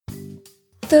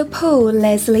The Paul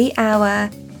Leslie Hour,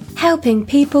 helping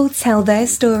people tell their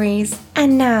stories.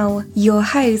 And now, your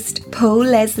host, Paul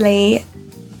Leslie.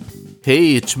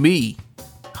 Hey, it's me.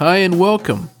 Hi and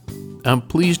welcome. I'm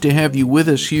pleased to have you with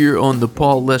us here on the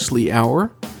Paul Leslie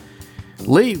Hour.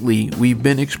 Lately, we've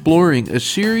been exploring a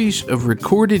series of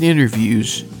recorded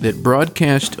interviews that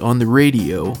broadcast on the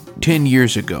radio 10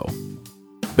 years ago.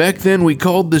 Back then, we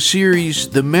called the series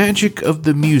The Magic of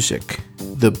the Music,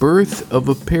 the Birth of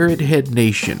a Parrot Head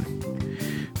Nation.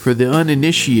 For the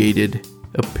uninitiated,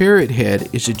 a parrot head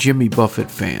is a Jimmy Buffett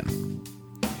fan.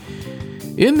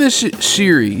 In this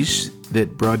series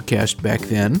that broadcast back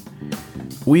then,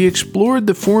 we explored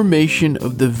the formation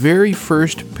of the very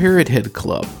first Parrot Head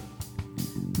Club.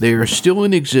 They are still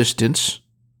in existence,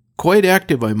 quite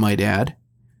active I might add,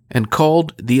 and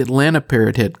called the Atlanta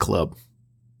Parrot Head Club.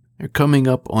 They're coming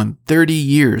up on 30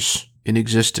 years in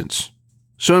existence.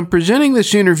 So I'm presenting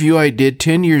this interview I did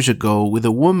 10 years ago with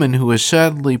a woman who has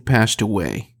sadly passed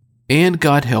away. Anne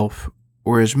Gotthelf,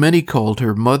 or as many called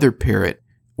her Mother Parrot,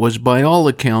 was by all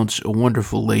accounts a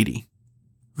wonderful lady.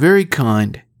 Very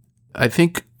kind. I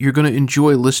think you're going to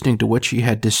enjoy listening to what she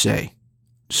had to say.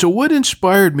 So what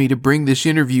inspired me to bring this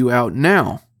interview out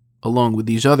now, along with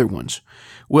these other ones?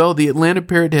 Well, the Atlanta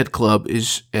Parrot Head Club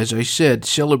is, as I said,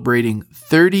 celebrating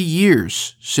 30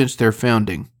 years since their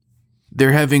founding.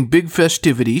 They're having big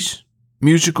festivities,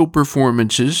 musical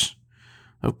performances,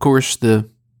 of course the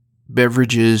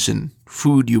beverages and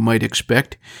food you might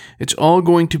expect. It's all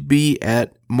going to be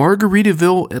at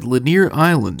Margaritaville at Lanier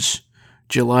Islands,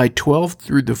 July 12th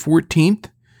through the 14th.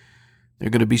 They're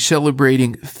going to be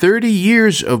celebrating 30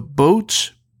 years of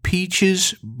boats,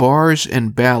 peaches, bars,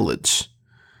 and ballads.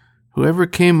 Whoever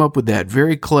came up with that,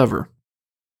 very clever.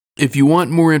 If you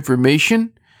want more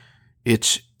information,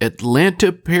 it's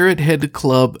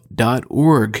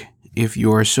atlantaparrotheadclub.org if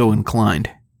you are so inclined.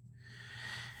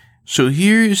 So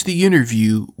here is the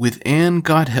interview with Anne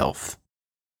Gotthelf.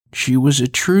 She was a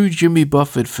true Jimmy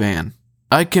Buffett fan.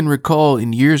 I can recall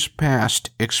in years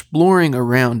past exploring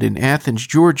around in Athens,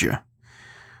 Georgia,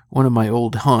 one of my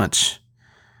old haunts.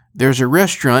 There's a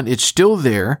restaurant, it's still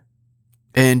there,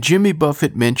 and Jimmy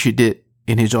Buffett mentioned it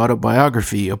in his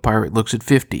autobiography, A Pirate Looks at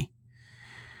 50.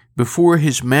 Before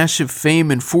his massive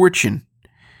fame and fortune,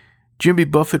 Jimmy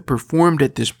Buffett performed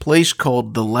at this place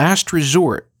called The Last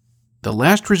Resort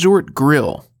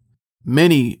Grill.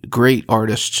 Many great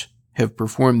artists have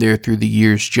performed there through the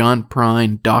years, John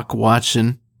Prine, Doc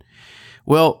Watson.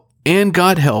 Well, Anne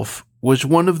Gotthelf was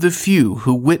one of the few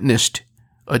who witnessed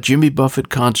a Jimmy Buffett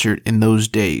concert in those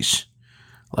days.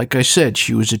 Like I said,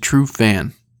 she was a true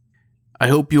fan. I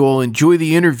hope you all enjoy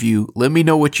the interview. Let me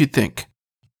know what you think.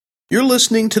 You're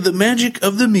listening to The Magic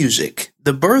of the Music,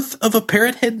 the Birth of a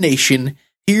Parrot Head Nation,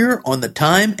 here on the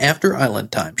Time After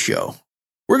Island Time show.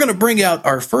 We're going to bring out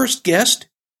our first guest,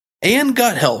 Anne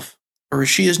Gotthelf, or as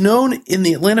she is known in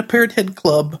the Atlanta Parrot Head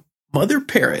Club, Mother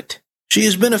Parrot. She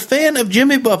has been a fan of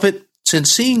Jimmy Buffett since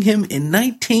seeing him in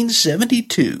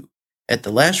 1972 at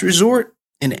the Last Resort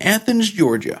in Athens,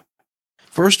 Georgia.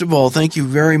 First of all, thank you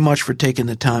very much for taking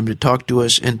the time to talk to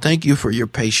us, and thank you for your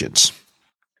patience.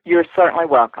 You're certainly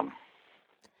welcome.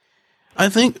 I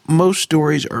think most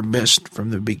stories are best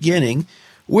from the beginning.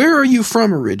 Where are you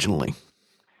from originally?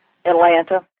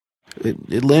 Atlanta.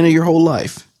 Atlanta your whole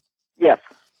life? Yes.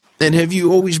 And have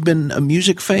you always been a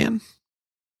music fan?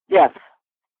 Yes.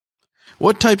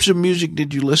 What types of music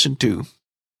did you listen to?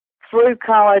 Through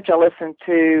college, I listened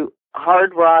to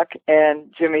hard rock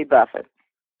and Jimmy Buffett.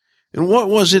 And what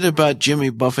was it about Jimmy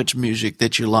Buffett's music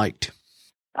that you liked?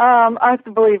 I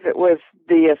believe it was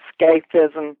the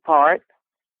escapism part.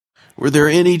 Were there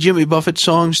any Jimmy Buffett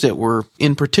songs that were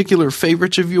in particular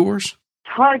favorites of yours?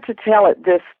 It's hard to tell at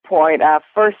this point. I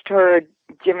first heard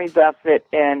Jimmy Buffett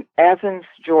in Athens,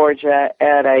 Georgia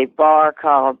at a bar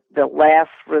called The Last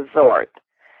Resort.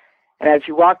 And as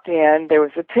you walked in, there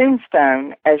was a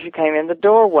tombstone as you came in the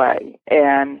doorway.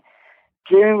 And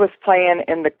Jimmy was playing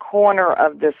in the corner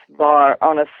of this bar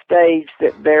on a stage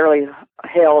that barely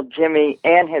held Jimmy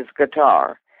and his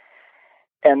guitar.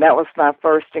 And that was my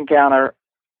first encounter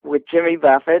with Jimmy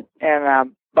Buffett, and I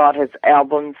bought his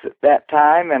albums at that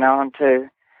time and on to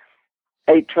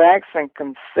 8-tracks and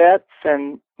cassettes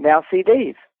and now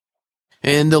CDs.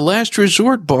 And the Last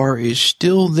Resort Bar is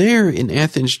still there in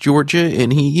Athens, Georgia,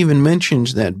 and he even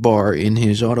mentions that bar in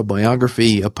his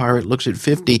autobiography, A Pirate Looks at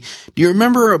 50. Do you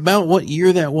remember about what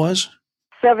year that was?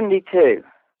 72.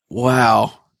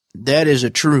 Wow. That is a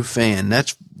true fan.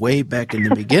 That's way back in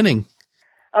the beginning.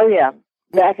 Oh, yeah.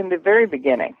 Back in the very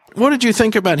beginning. What did you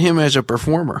think about him as a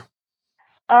performer?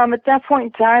 At that point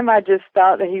in time, I just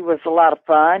thought that he was a lot of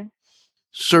fun.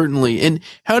 Certainly. And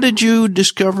how did you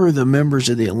discover the members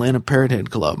of the Atlanta Parrot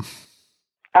Head Club?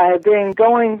 I had been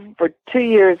going for 2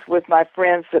 years with my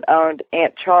friends that owned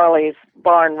Aunt Charlie's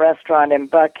Bar and Restaurant in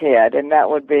Buckhead, and that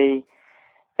would be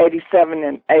 87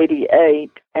 and 88.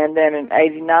 And then in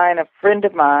 89, a friend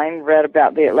of mine read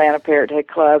about the Atlanta Parrot Head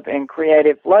Club and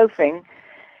Creative Loafing,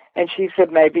 and she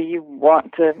said, maybe you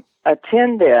want to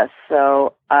attend this.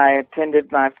 So I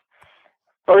attended my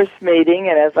first meeting,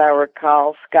 and as I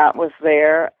recall, Scott was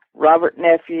there, Robert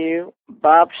Nephew,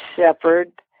 Bob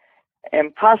Shepard,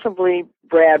 and possibly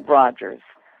Brad Rogers.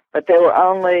 But there were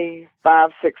only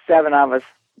 5, 6, 7 of us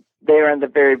there in the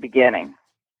very beginning.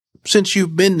 Since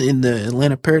you've been in the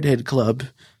Atlanta Parrot Head Club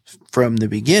from the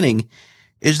beginning,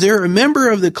 is there a member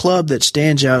of the club that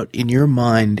stands out in your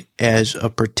mind as a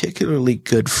particularly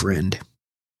good friend?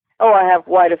 Oh, I have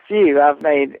quite a few. I've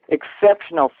made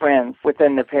exceptional friends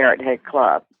within the Parrot Head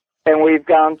Club. And we've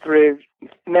gone through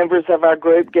members of our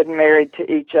group getting married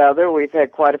to each other. We've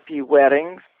had quite a few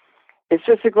weddings. It's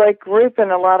just a great group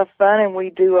and a lot of fun, and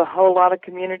we do a whole lot of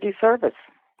community service.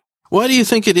 Why do you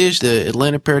think it is the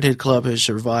Atlanta Parrot Head Club has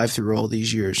survived through all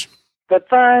these years? The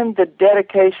fun, the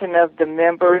dedication of the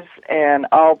members, and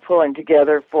all pulling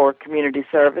together for community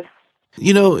service.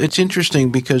 You know, it's interesting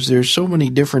because there's so many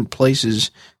different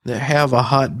places that have a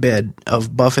hotbed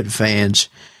of Buffett fans,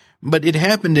 but it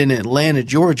happened in Atlanta,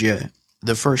 Georgia,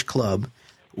 the first club.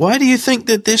 Why do you think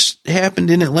that this happened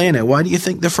in Atlanta? Why do you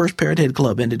think the first Parrot Head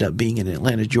Club ended up being in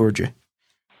Atlanta, Georgia?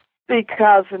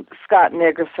 Because of Scott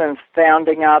Nickerson's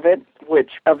founding of it,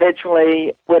 which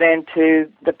eventually went into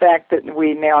the fact that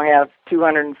we now have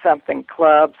 200 and something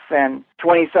clubs and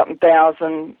 20-something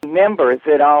thousand members.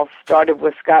 It all started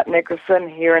with Scott Nickerson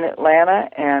here in Atlanta,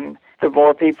 and the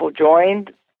more people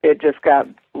joined, it just got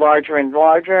larger and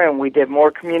larger, and we did more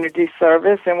community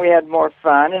service, and we had more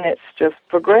fun, and it's just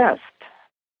progressed.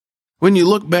 When you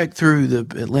look back through the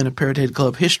Atlanta Parrot Head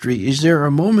Club history, is there a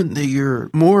moment that you're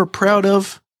more proud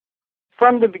of?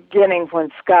 From the beginning, when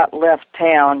Scott left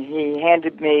town, he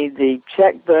handed me the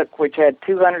checkbook, which had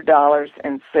 $200,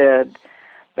 and said,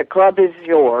 the club is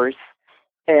yours.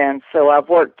 And so I've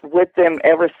worked with them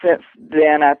ever since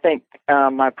then. I think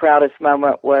my proudest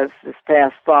moment was this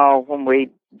past fall when we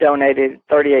donated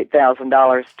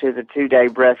 $38,000 to the 2-day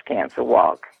breast cancer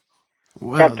walk.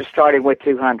 Wow. After starting with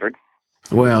 200.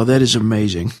 Wow, that is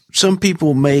amazing. Some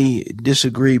people may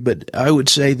disagree, but I would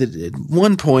say that at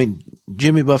one point,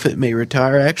 Jimmy Buffett may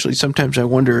retire. Actually, sometimes I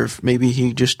wonder if maybe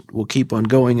he just will keep on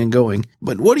going and going.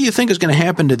 But what do you think is going to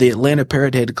happen to the Atlanta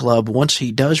Parrot Head Club once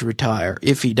he does retire,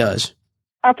 if he does?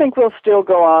 I think we'll still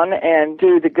go on and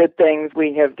do the good things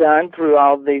we have done through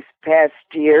all these past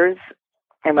years.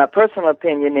 And my personal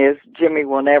opinion is Jimmy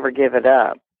will never give it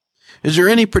up. Is there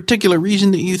any particular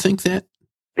reason that you think that?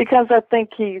 Because I think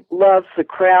he loves the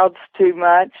crowds too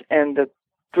much and the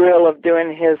thrill of doing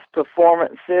his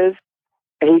performances.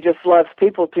 He just loves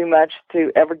people too much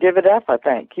to ever give it up, I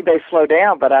think. He may slow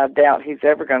down, but I doubt he's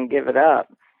ever going to give it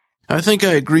up. I think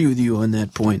I agree with you on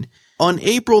that point. On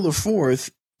April the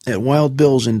 4th, at Wild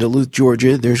Bill's in Duluth,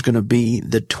 Georgia, there's going to be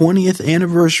the 20th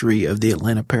anniversary of the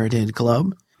Atlanta Parrot Head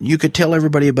Club. You could tell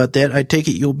everybody about that. I take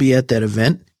it you'll be at that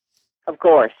event. Of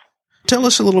course. Tell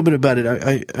us a little bit about it.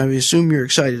 I assume you're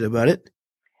excited about it.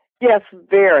 Yes,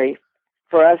 very.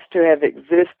 For us to have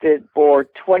existed for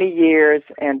 20 years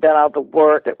and done all the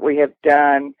work that we have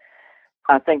done,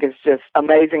 I think it's just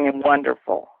amazing and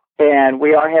wonderful. And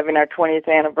we are having our 20th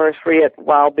anniversary at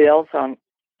Wild Bill's on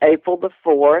April the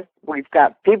 4th. We've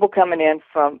got people coming in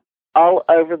from all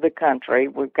over the country.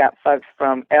 We've got folks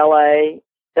from L.A.,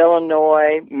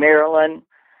 Illinois, Maryland,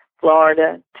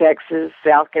 Florida, Texas,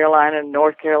 South Carolina,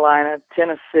 North Carolina,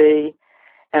 Tennessee,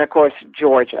 and, of course,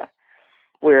 Georgia.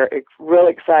 We're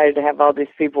really excited to have all these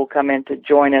people come in to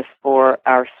join us for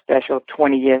our special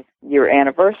 20th year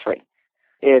anniversary.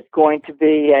 It's going to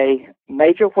be a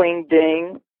major wing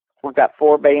ding. We've got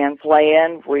 4 bands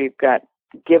playing. We've got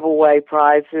giveaway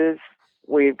prizes.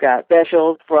 We've got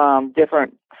specials from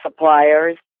different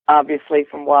suppliers, obviously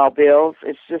from Wild Bill's.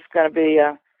 It's just going to be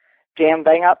a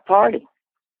jam-bang-up party.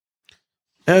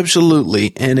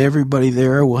 Absolutely, and everybody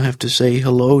there will have to say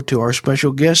hello to our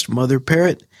special guest, Mother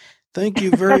Parrot. Thank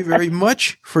you very, very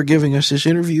much for giving us this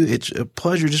interview. It's a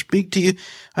pleasure to speak to you.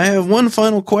 I have one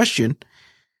final question.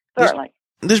 Certainly.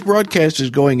 This broadcast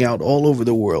is going out all over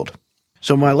the world.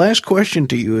 So my last question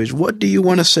to you is, what do you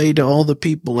want to say to all the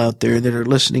people out there that are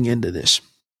listening into this?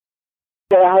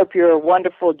 I hope you're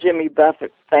wonderful Jimmy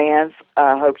Buffett fans.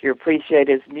 I hope you appreciate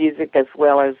his music as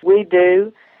well as we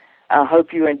do. I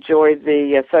hope you enjoy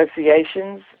the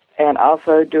associations and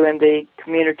also doing the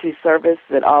community service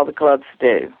that all the clubs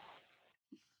do.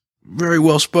 Very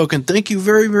well spoken. Thank you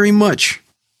very, very much.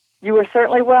 You are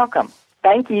certainly welcome.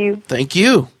 Thank you. Thank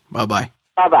you. Bye-bye.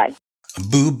 Bye-bye.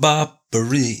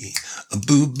 Boo-bop-a-ree,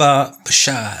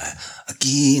 boo-bop-a-shy,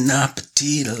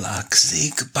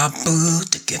 a-gee-na-pa-tee-la-la-ka-see-ka-ba-boo,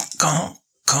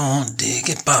 to-get-con,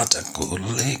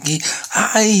 dig-it-ba-ta-go-leggy,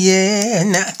 ah-yeah,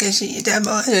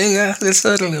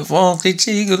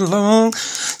 na-ka-see-da-ba-ga-ga-suddenly-won't-be-chee-ga-long,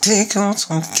 take on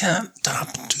some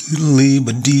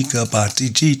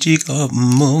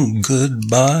camp-top-doodly-ba-dee-ka-ba-tee-chee-chee-ka-mong,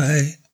 goodbye.